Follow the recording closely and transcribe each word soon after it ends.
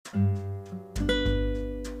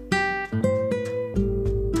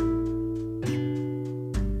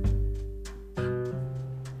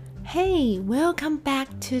Hey, welcome back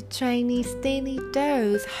to Chinese Daily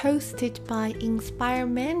Dose, hosted by Inspire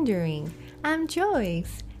Mandarin. I'm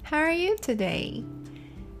Joyce. How are you today?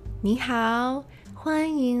 你好，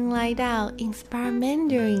欢迎来到 Inspire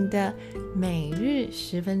Mandarin 的每日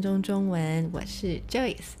10分钟中文。我是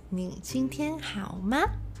Joyce， 你今天好吗？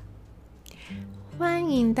欢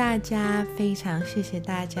迎大家，非常谢谢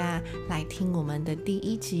大家来听我们的第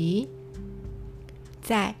一集。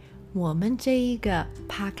在我们这一个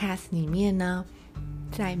podcast 里面呢，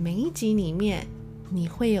在每一集里面，你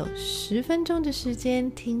会有10分钟的时间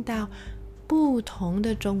听到不同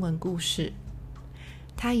的中文故事。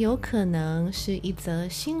它有可能是一则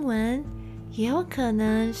新闻，也有可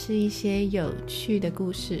能是一些有趣的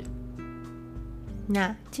故事。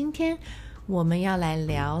那今天我们要来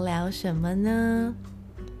聊聊什么呢？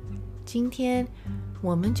今天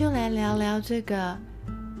我们就来聊聊这个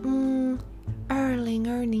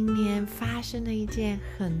2020年发生了一件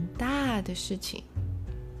很大的事情，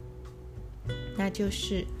那就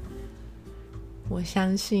是我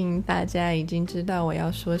相信大家已经知道我要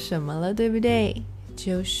说什么了，对不对？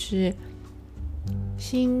就是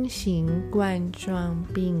新型冠状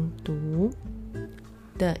病毒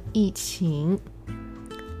的疫情。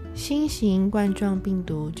新型冠状病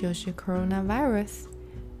毒就是 coronavirus，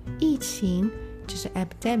 疫情就是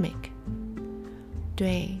epidemic。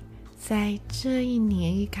 对，在这一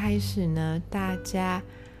年一开始呢，大家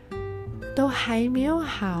都还没有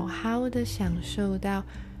好好的享受到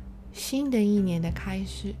新的一年的开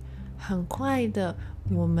始，很快的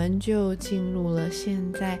我们就进入了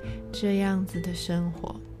现在这样子的生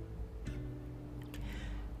活。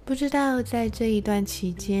不知道在这一段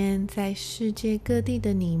期间，在世界各地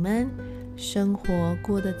的你们生活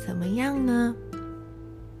过得怎么样呢？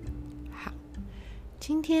好，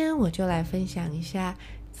今天我就来分享一下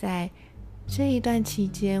在这一段期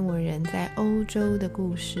间我人在欧洲的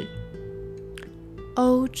故事。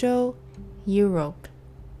欧洲 Europe。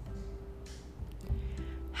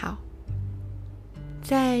 好，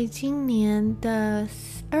在今年的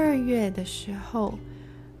2月的时候，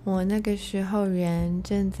我那个时候人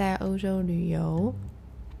正在欧洲旅游。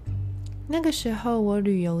那个时候我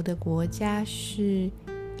旅游的国家是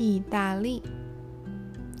意大利。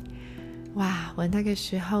哇，我那个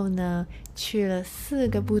时候呢去了4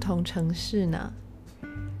个不同城市呢，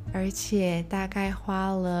而且大概花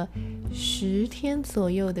了10天左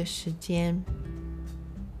右的时间。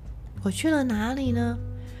我去了哪里呢？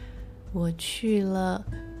我去了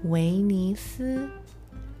威尼斯、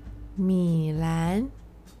米兰、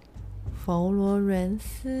佛罗伦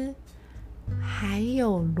斯，还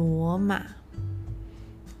有罗马。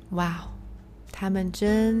哇，他们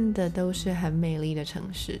真的都是很美丽的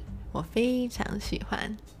城市，我非常喜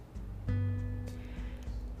欢。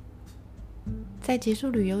在结束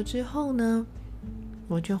旅游之后呢，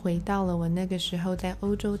我就回到了我那个时候在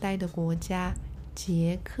欧洲待的国家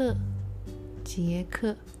捷克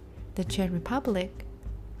The Czech Republic。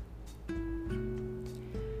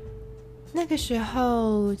 那个时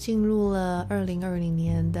候进入了2020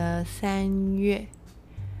年的3月，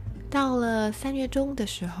到了3月中的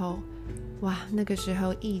时候，哇，那个时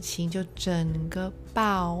候疫情就整个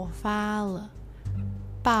爆发了。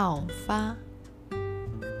爆发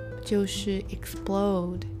就是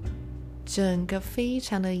explode， 整个非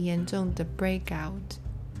常的严重的 breakout。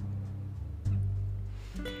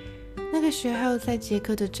 那个时候在捷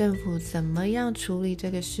克的政府怎么样处理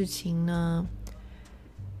这个事情呢？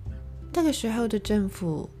那个时候的政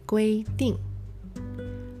府规定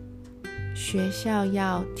学校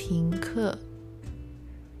要停课，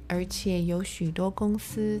而且有许多公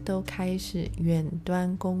司都开始远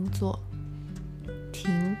端工作。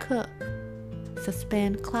停课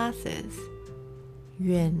suspend classes，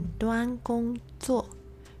 远端工作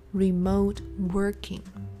remote working。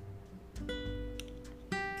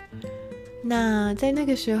 那在那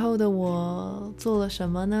个时候的我做了什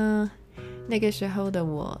么呢？那个时候的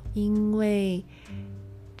我因为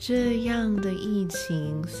这样的疫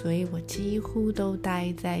情，所以我几乎都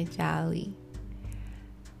待在家里。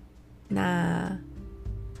那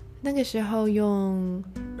个时候用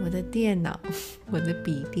我的电脑我的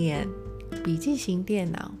笔记型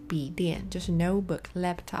电脑，笔电就是 notebook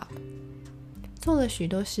laptop， 做了许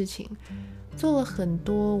多事情，做了很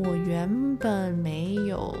多我原本没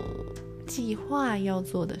有计划要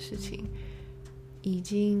做的事情，已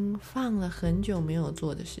经放了很久没有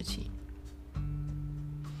做的事情，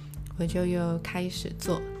我就又开始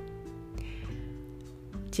做。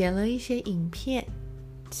剪了一些影片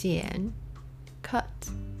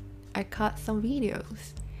I cut some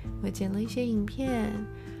videos， 我剪了一些影片，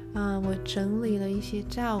我整理了一些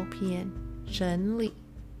照片，整理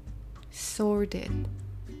sorted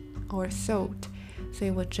or salt， 所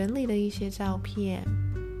以我整理了一些照片。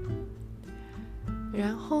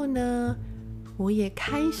然后呢，我也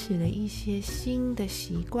开始了一些新的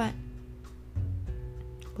习惯。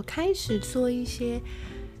我开始做一些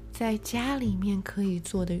在家里面可以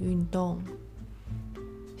做的运动，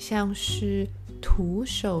像是徒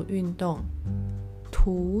手运动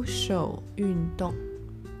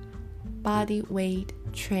body weight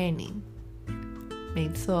training。 没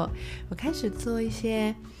错，我开始做一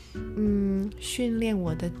些训练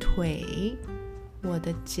我的腿我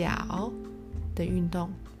的脚的运动。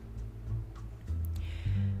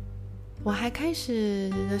我还开始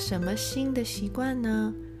了什么新的习惯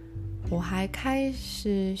呢？我还开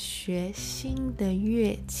始学新的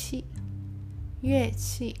乐器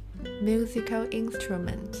musical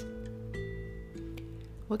instrument。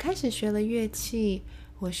 我开始学了乐器，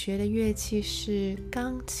我学的乐器是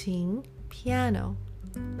钢琴 piano。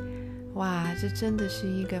 哇，这真的是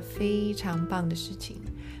一个非常棒的事情，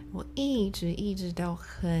我一直都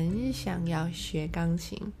很想要学钢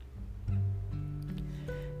琴。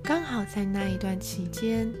刚好在那一段期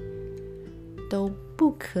间都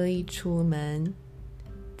不可以出门，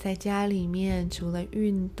在家里面除了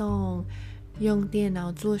运动用电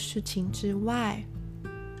脑做事情之外，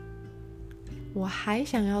我还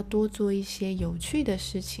想要多做一些有趣的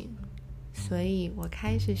事情，所以我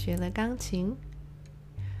开始学了钢琴。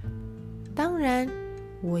当然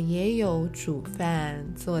我也有煮饭、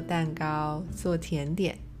做蛋糕、做甜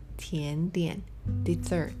点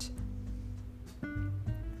dessert。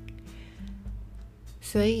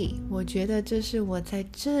 所以我觉得这是我在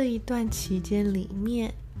这一段期间里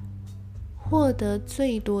面获得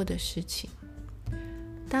最多的事情。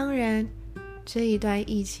当然这一段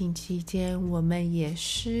疫情期间我们也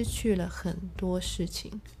失去了很多事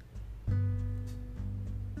情。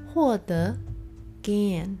获得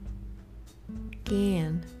gain，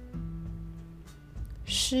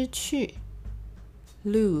 失去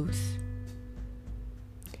lose。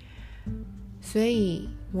 所以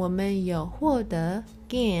我们有获得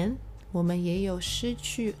gain， 我们也有失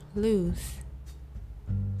去 lose。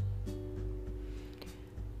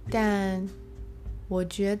 但我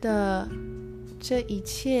觉得这一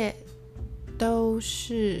切都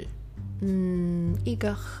是一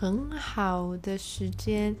个很好的时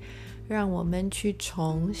间，让我们去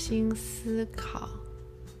重新思考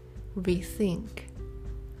rethink，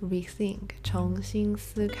 重新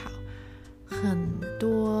思考很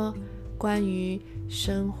多关于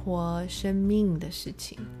生活生命的事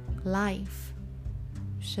情。 life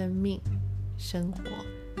生命生活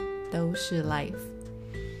都是 life。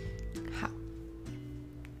 好，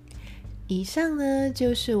以上呢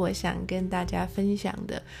就是我想跟大家分享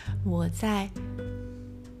的，我在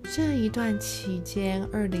这一段期间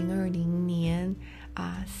2020年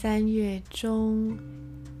3月中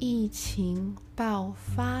疫情爆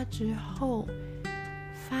发之后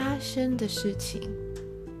发生的事情。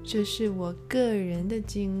这是我个人的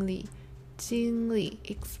经历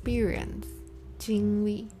experience 经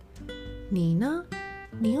历。你呢？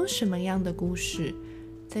你有什么样的故事？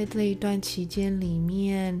在这一段期间里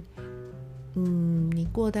面你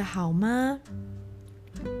过得好吗？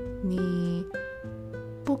你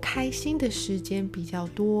不开心的时间比较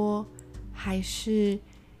多，还是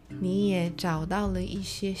你也找到了一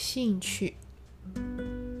些兴趣，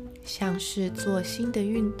像是做新的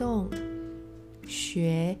运动，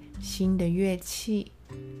学新的乐器，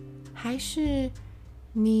还是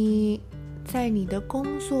你在你的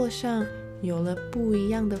工作上有了不一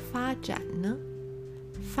样的发展呢？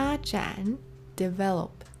发展 development，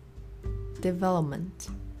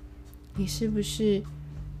 你是不是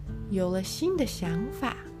有了新的想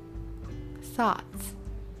法 thoughts，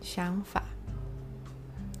 想法？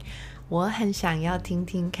我很想要听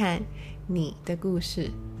听看你的故事，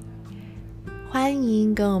欢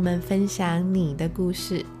迎跟我们分享你的故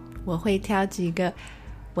事，我会挑几个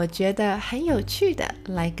我觉得很有趣的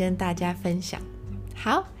来跟大家分享。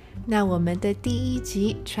好，那我们的第一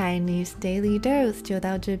集 Chinese Daily Dose 就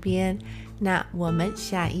到这边，那我们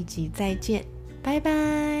下一集再见，拜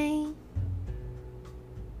拜。